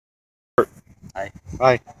Hi.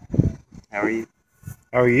 Hi. How are you?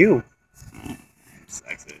 How are you?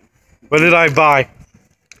 Sexy. What did I buy?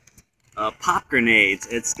 Pop grenades.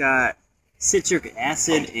 It's got citric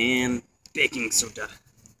acid and baking soda.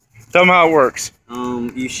 Tell me how it works.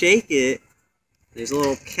 You shake it. There's a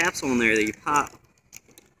little capsule in there that you pop,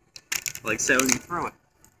 like so, and you throw it.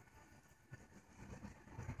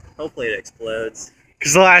 Hopefully it explodes.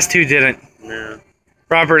 Because the last two didn't. No.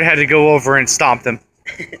 Robert had to go over and stomp them.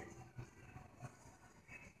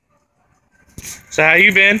 So how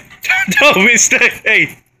you been? Don't mistake.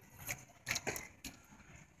 Hey.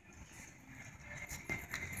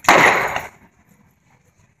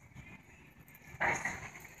 I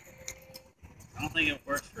don't think it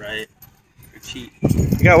works right. You're cheap.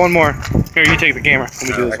 You got one more. Here, you take the camera. Let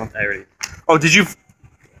me do this one. I already. Oh, did you?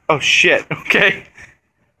 Oh shit. Okay.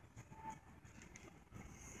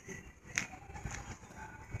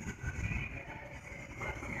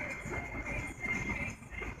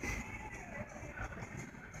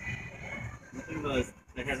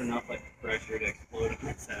 It has enough like pressure to explode on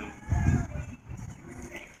its own.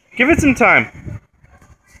 Give it some time.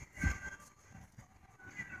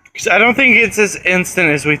 Because I don't think it's as instant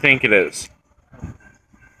as we think it is.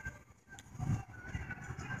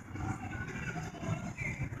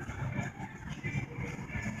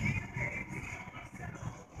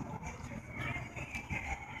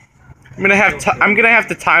 I'm gonna have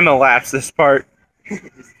to time elapse this part.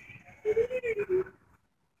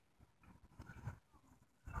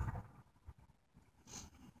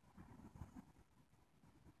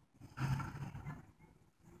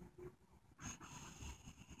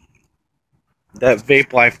 That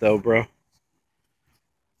vape life though, bro.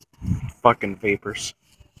 Fucking vapors.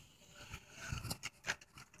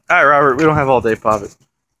 Alright, Robert, we don't have all day, pop it.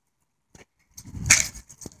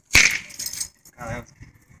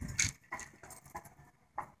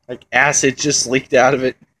 Like acid just leaked out of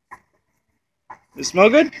it. Does it smell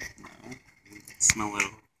good? No. Smell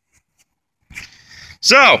it.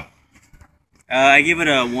 So I give it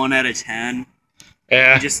a 1 out of 10.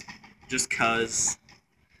 yeah. Just cause.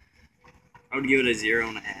 I would give it a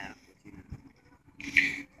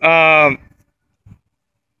 0.5.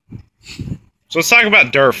 So let's talk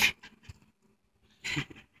about Durf.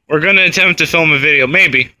 We're gonna attempt to film a video,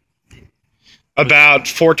 maybe, about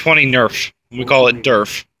 420 Nerf. We call it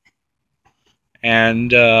Durf.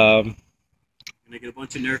 And gonna get a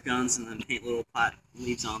bunch of Nerf guns and then paint little pot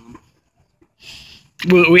leaves on them.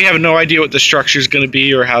 We have no idea what the structure is going to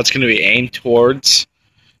be or how it's going to be aimed towards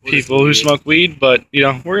people who smoke weed, but, you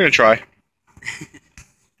know, we're going to try.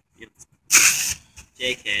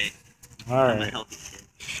 JK. Alright. I'm a healthy kid.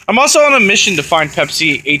 I'm also on a mission to find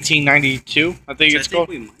Pepsi 1892, I think it's called.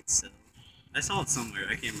 I think we might sell. I saw it somewhere,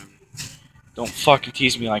 I can't remember. Don't fucking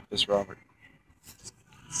tease me like this, Robert.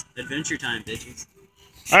 Adventure time, bitches.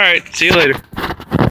 Alright, see you later.